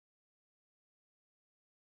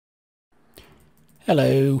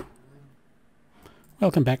Hello,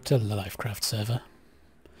 welcome back to the LyfCraft server.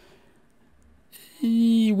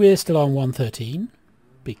 We're still on 113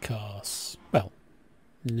 because, well,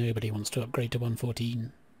 nobody wants to upgrade to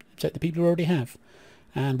 114 except the people who already have,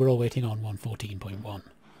 and we're all waiting on 114.1,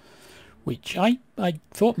 which I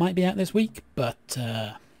thought might be out this week, but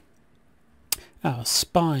our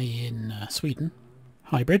spy in Sweden,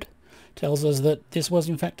 Hybrid, tells us that this was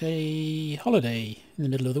in fact a holiday in the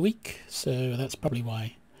middle of the week, so that's probably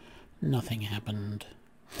why nothing happened.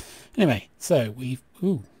 Anyway, so we've...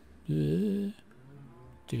 do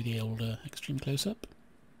the old extreme close-up.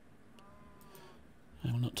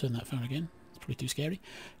 I will not turn that far again, it's probably too scary.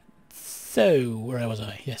 So, where was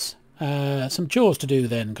I? Yes. Some chores to do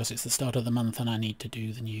then, because it's the start of the month and I need to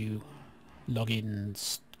do the new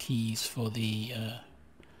logins keys for the...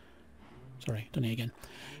 sorry, done it again.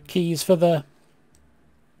 Keys for the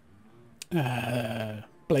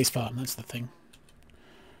Blaze Farm, that's the thing.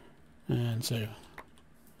 And so,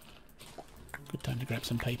 good time to grab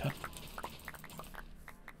some paper.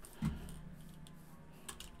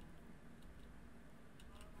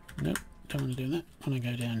 Nope, don't want to do that. I want to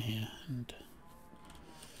go down here and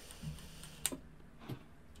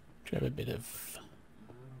grab a bit of...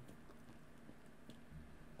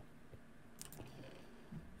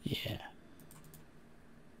 yeah.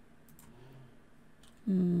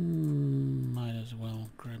 Might as well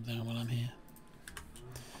grab that while I'm here.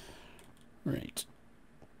 Right.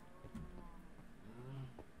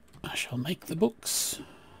 I shall make the books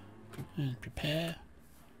and prepare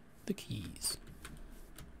the keys.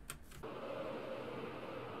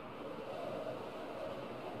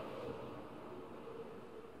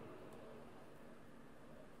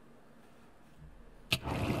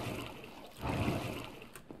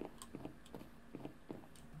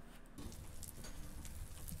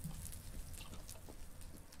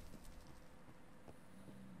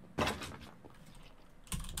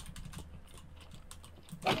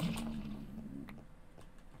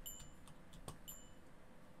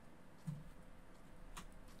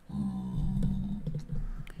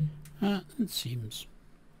 It seems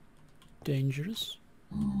dangerous.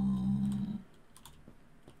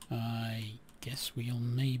 I guess we'll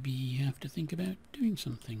maybe have to think about doing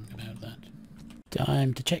something about that.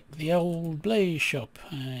 Time to check the old Blaze shop.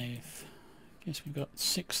 Guess we've got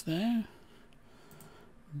 6 there.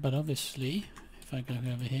 But obviously, if I go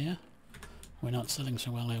over here, we're not selling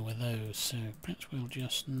so well over those, so perhaps we'll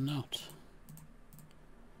just not.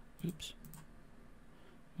 Oops.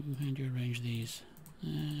 How do you arrange these?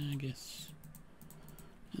 I guess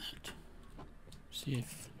that. See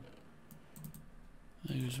if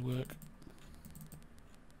those work.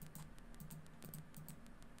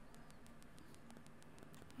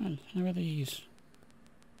 Well, how are these?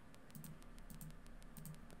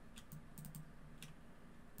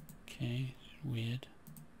 Okay, weird.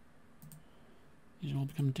 These all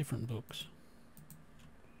become different books.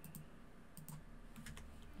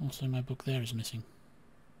 Also, my book there is missing.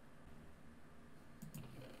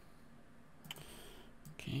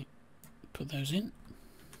 Okay, put those in.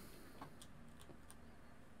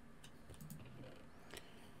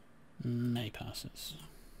 May passes.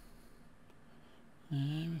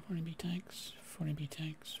 40B tags, 40B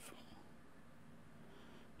tags.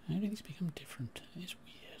 How do these become different? It is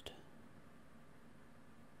weird.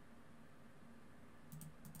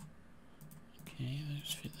 Okay,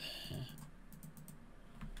 those fit there.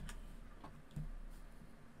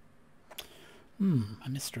 A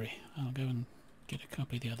mystery. I'll go and get a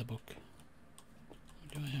copy of the other book.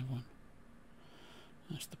 Or do I have one?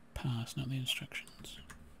 That's the pass, not the instructions.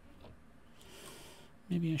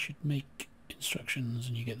 Maybe I should make instructions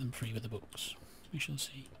and you get them free with the books. We shall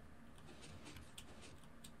see.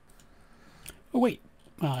 Oh wait,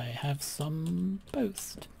 I have some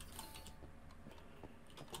post.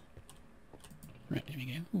 Right, here we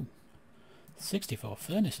go. Ooh. 64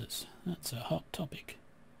 furnaces. That's a hot topic.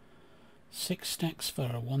 6 stacks for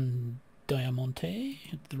 1 Diamante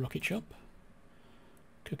at the rocket shop.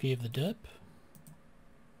 Cookie of the derp.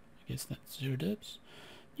 I guess that's 0 derps.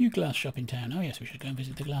 New glass shop in town. Oh yes, we should go and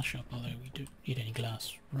visit the glass shop, although we don't need any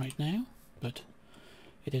glass right now. But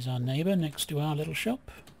it is our neighbour next to our little shop.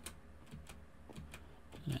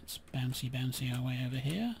 Let's bouncy our way over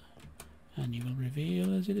here. And you will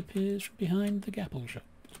reveal as it appears from behind the Gapple shop.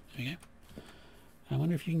 There we go. I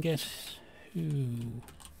wonder if you can guess who...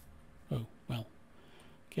 Oh, well,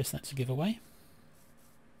 guess that's a giveaway.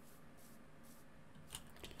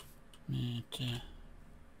 Make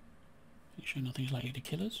sure nothing's likely to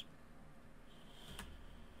kill us.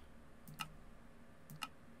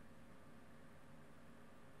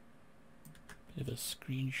 Bit of a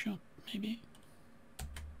screenshot. maybe.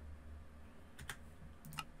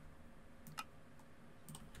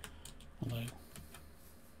 Although,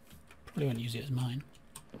 probably won't use it as mine.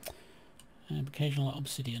 Occasional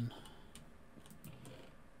obsidian.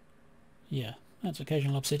 Yeah, that's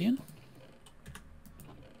occasional obsidian.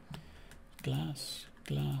 Glass,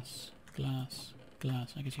 glass, glass,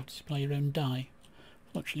 glass. I guess you have to supply your own dye.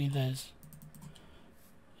 Fortunately, there's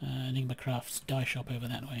Enigma Craft's dye shop over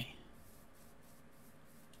that way.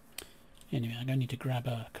 Anyway, I'm going to need to grab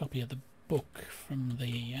a copy of the book from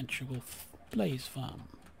the actual Blaze farm.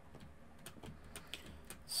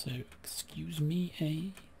 So, excuse me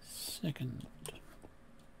a second.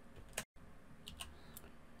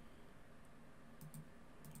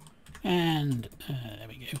 And there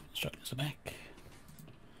we go, instructions are back.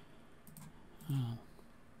 I'll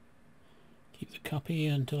keep the copy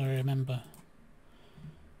until I remember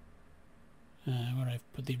where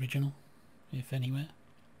I've put the original, if anywhere.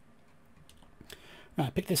 Right, I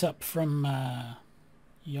picked this up from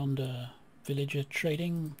yonder villager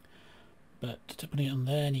trading, but to put it on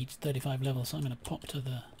there needs 35 levels, so I'm going to pop to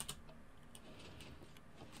the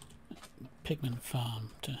pigman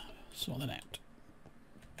farm to sort that out.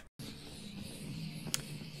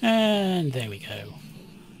 And there we go.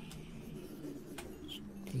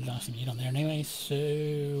 Last thing you need on there anyway, so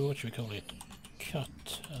what should we call it?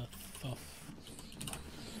 Auzathoth.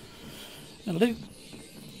 That'll do.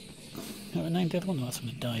 Have a name to the other one? Well, that's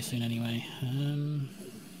going to die soon anyway.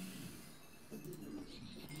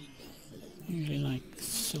 Usually like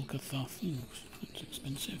Silkathoth. Ooh, that's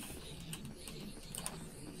expensive.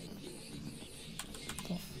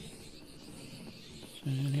 Thoth. So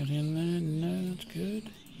anything in there? No, that's good.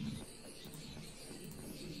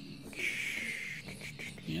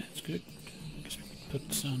 Yeah, it's good. I guess we could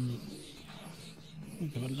put some... We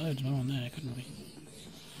could put loads more on there, couldn't we?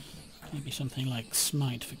 Maybe something like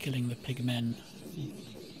Smite for killing the pigmen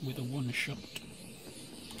with a one-shot.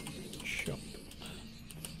 Shop.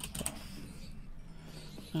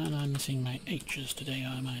 And I'm missing my H's today,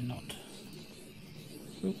 am I not?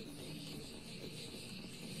 Ooh.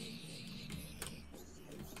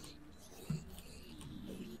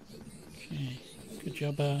 Okay, good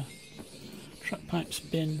job, truck pipes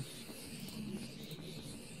bin.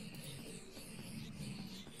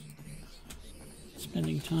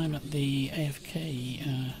 Spending time at the AFK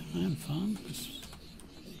iron farm because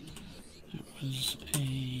that was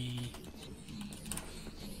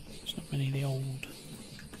there's not many of the old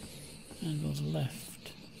handles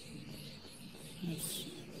left.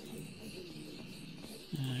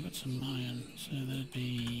 I've got some iron, so there'd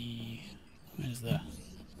be, where's the,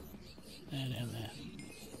 there, down there.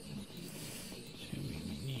 So we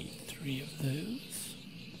need 3 of those.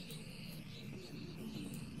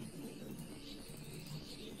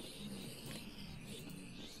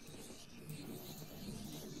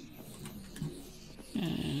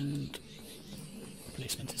 And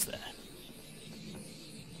replacement is there.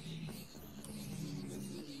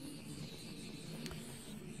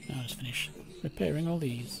 Now I'll just finish repairing all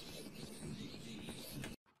these.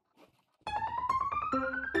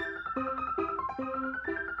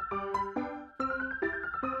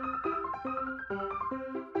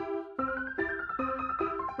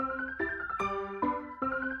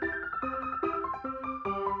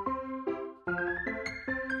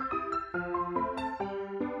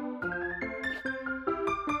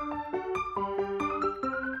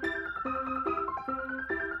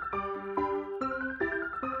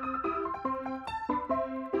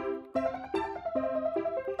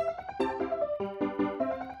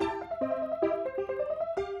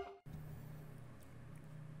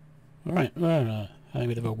 Alright, well, having a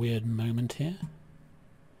bit of a weird moment here.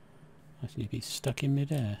 I seem to be stuck in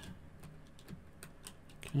mid-air.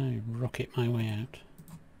 Can I rocket my way out?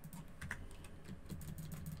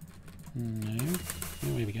 No.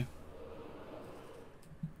 Oh, here we go.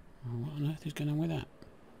 Oh, what on earth is going on with that?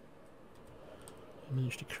 I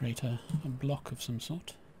managed to create a block of some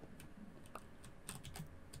sort.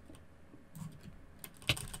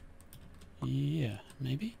 Yeah,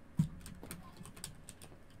 maybe.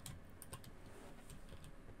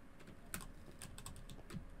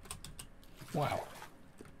 Wow.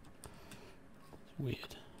 It's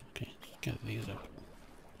weird. Okay, let's gather these up.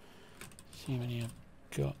 See how many I've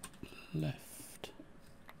got left.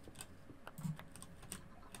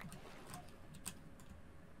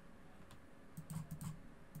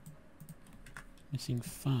 Missing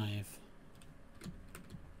 5.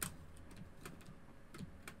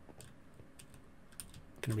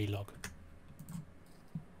 Can relog.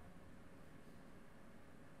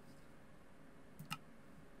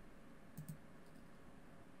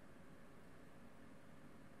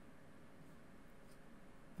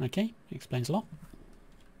 Okay, explains a lot.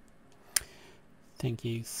 Thank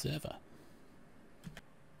you, server.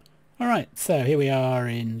 Alright, so here we are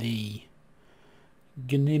in the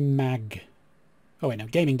Gnimag,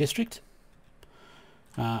 gaming district.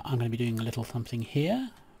 I'm going to be doing a little something here,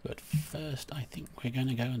 but first I think we're going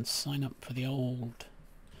to go and sign up for the old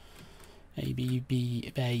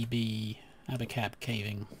baby Abacab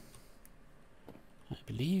caving. I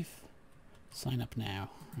believe. Sign up now.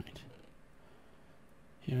 Right.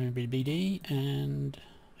 Here in BD and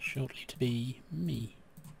shortly to be me.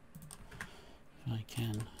 If I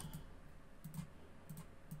can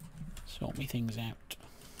sort me things out.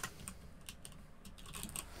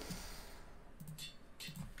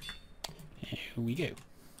 Here we go.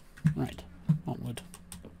 Right, onward.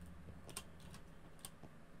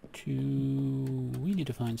 We need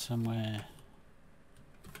to find somewhere.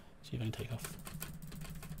 See if I can take off.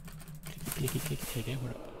 Clicky, clicky, clicky. There we go.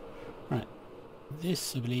 We're up. Right.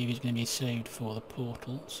 This, I believe, is going to be saved for the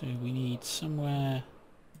portal, so we need somewhere.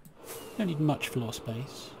 We don't need much floor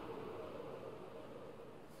space,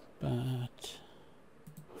 but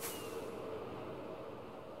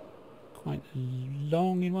quite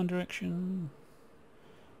long in one direction.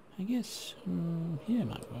 I guess here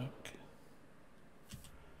might work.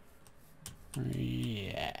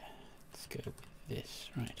 Yeah, let's go with this.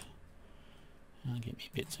 Right, I'll get me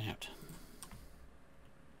bits out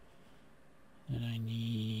that I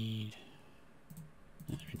need.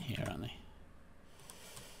 They're in here, aren't they?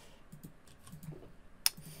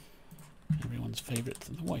 Everyone's favourite,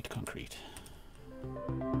 the white concrete.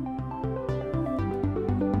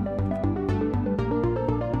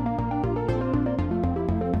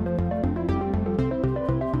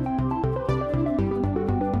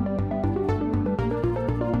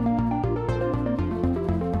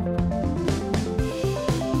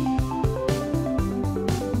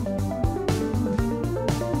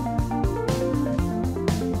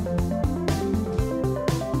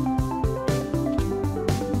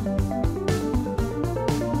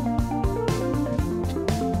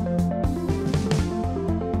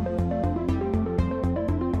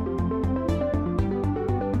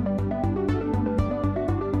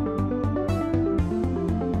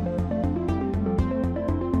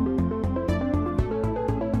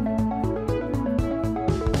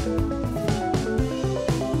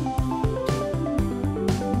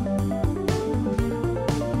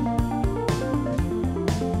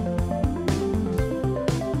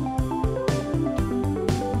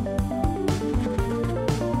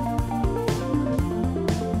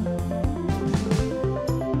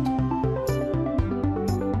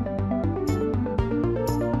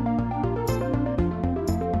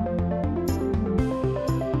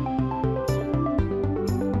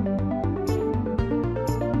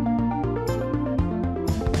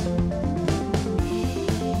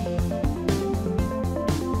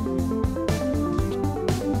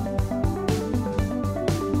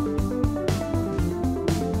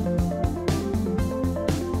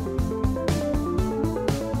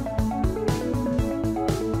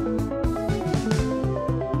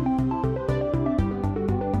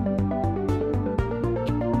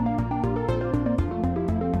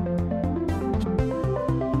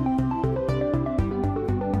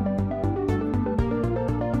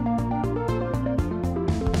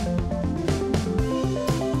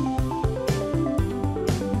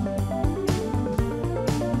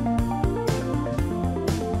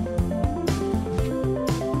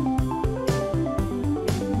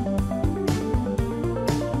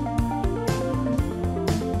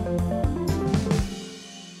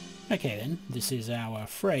 Okay then, this is our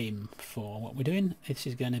frame for what we're doing. This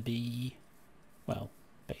is going to be, well,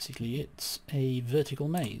 basically it's a vertical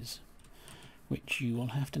maze, which you will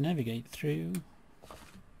have to navigate through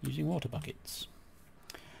using water buckets.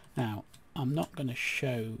 Now, I'm not going to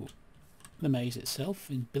show the maze itself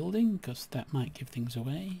in building, because that might give things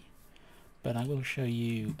away, but I will show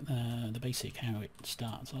you the basic how it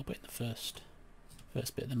starts. I'll put in the first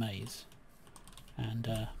bit of the maze,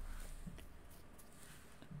 and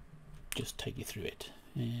just take you through it.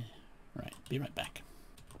 Right, be right back.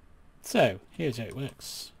 So, here's how it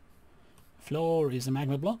works. Floor is a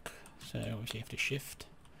magma block, so obviously you have to shift,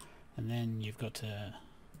 and then you've got to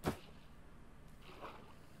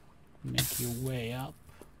make your way up.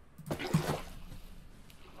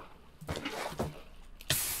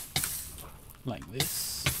 Like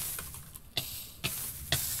this.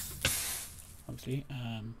 Obviously,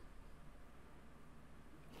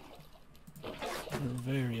 there are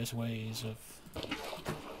various ways of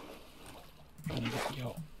trying to get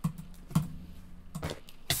your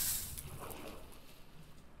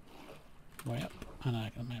way up. and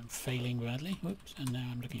I'm failing badly. Whoops, and now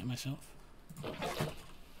I'm looking at myself.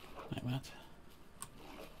 Like that.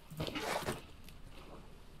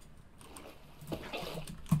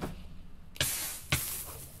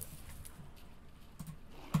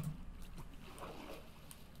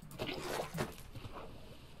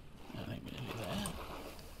 I think we're nearly there.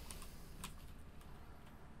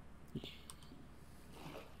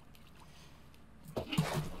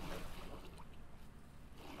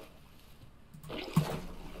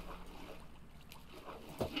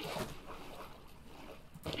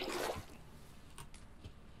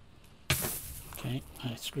 Okay,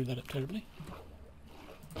 I screwed that up terribly.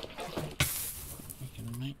 We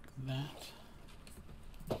can make that.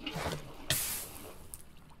 I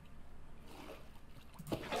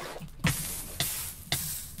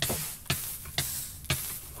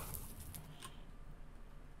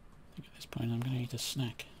think at this point I'm going to eat a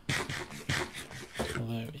snack.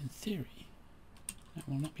 Although, in theory, that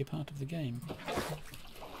will not be part of the game.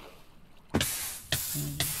 What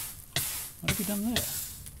have we done there?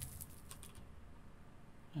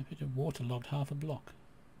 I appear to have waterlogged half a block.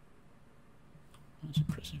 That's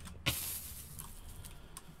impressive.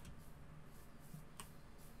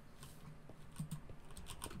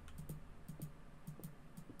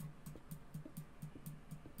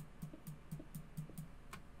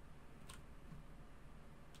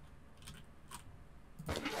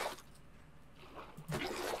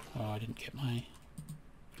 Oh, I didn't get my...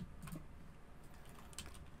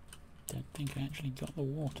 Don't think I actually got the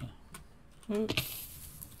water. Oh.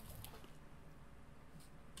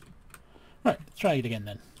 Right, let's try it again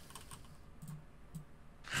then.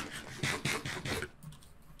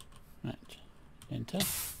 Right, enter,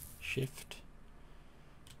 shift,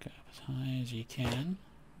 go up as high as you can,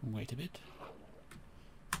 wait a bit,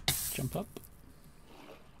 jump up,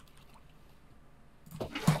 to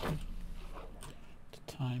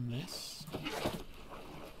time this.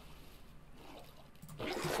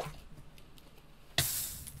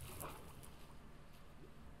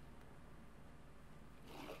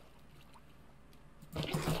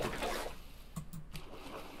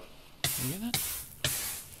 Did you get that?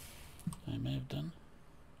 I may have done,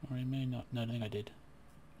 or I may not. No, I don't think I did.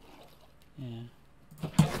 Yeah.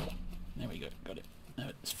 There we go, got it. Now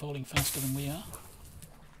it's falling faster than we are.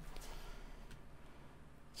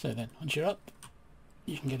 So then, once you're up,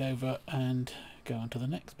 you can get over and go on to the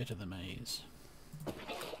next bit of the maze. Oh,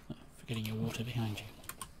 forgetting your water behind you.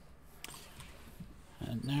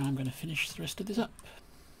 And now I'm going to finish the rest of this up.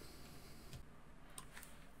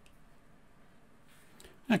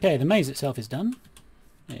 Okay, the maze itself is done.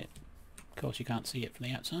 Of course you can't see it from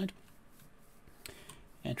the outside.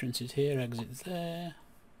 Entrance is here, exit is there.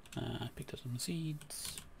 I picked up some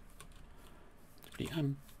seeds.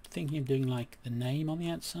 I'm thinking of doing like the name on the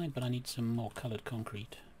outside, but I need some more coloured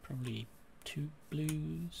concrete. Probably 2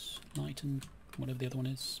 blues, light and whatever the other one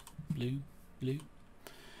is. Blue. And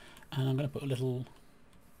I'm going to put a little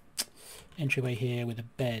entryway here with a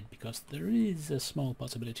bed, because there is a small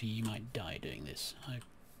possibility you might die doing this. I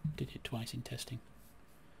did it twice in testing.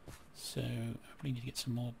 So I probably need to get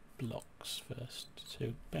some more blocks first.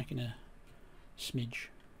 So back in a smidge.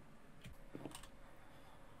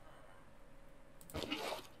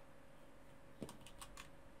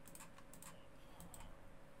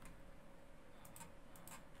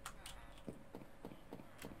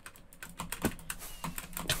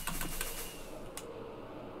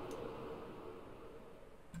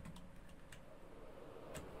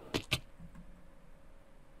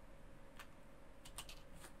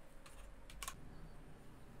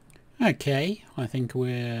 Okay, I think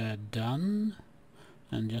we're done,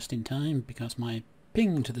 and just in time, because my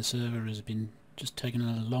ping to the server has been just taking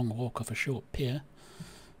a long walk off a short pier.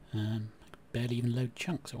 I could barely even load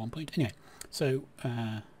chunks at one point. Anyway, so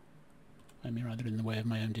I'm rather in the way of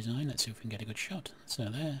my own design. Let's see if we can get a good shot. So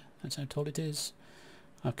there, that's how tall it is.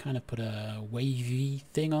 I've kind of put a wavy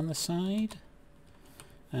thing on the side,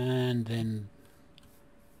 and then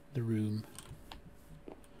the room.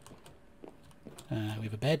 We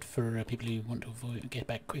have a bed for people who want to get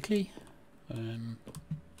back quickly.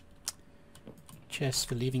 Chests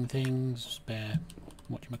for leaving things, spare,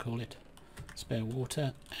 spare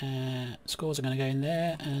water. Scores are going to go in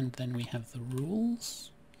there, and then we have the rules,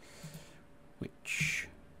 which,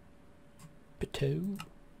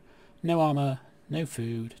 no armour, no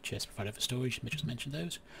food, chests provided for storage, I just mentioned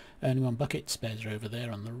those. Only 1 bucket, spares are over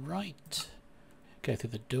there on the right. Go through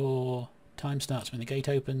the door, time starts when the gate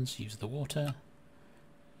opens, use the water.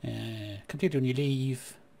 Completed when you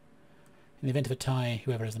leave. In the event of a tie,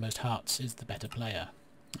 whoever has the most hearts is the better player.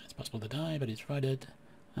 It's possible to die, but it's provided,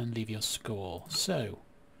 and leave your score. So,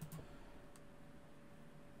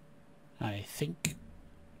 I think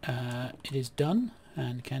it is done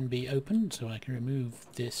and can be opened, so I can remove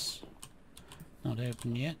this. Not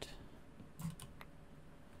open yet.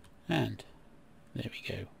 And there we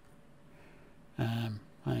go. I'm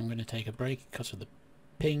going to take a break because of the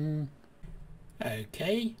ping.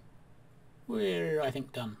 Okay, we're, I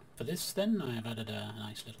think, done for this then. I've added a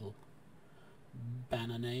nice little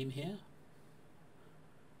banner name here.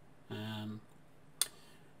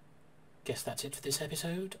 Guess that's it for this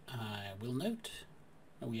episode. I will note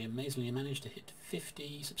we amazingly managed to hit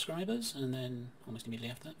 50 subscribers, and then almost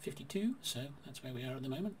immediately after that 52, so that's where we are at the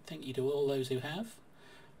moment. Thank you to all those who have.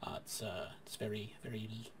 It's very,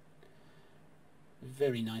 very,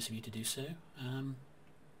 very nice of you to do so, and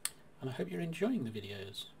I hope you're enjoying the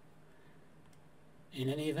videos. In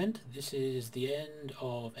any event, this is the end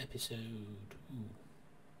of episode...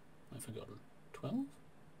 I've forgotten. 12?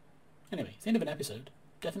 Anyway, it's the end of an episode.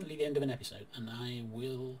 Definitely the end of an episode, and I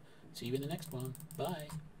will see you in the next one. Bye!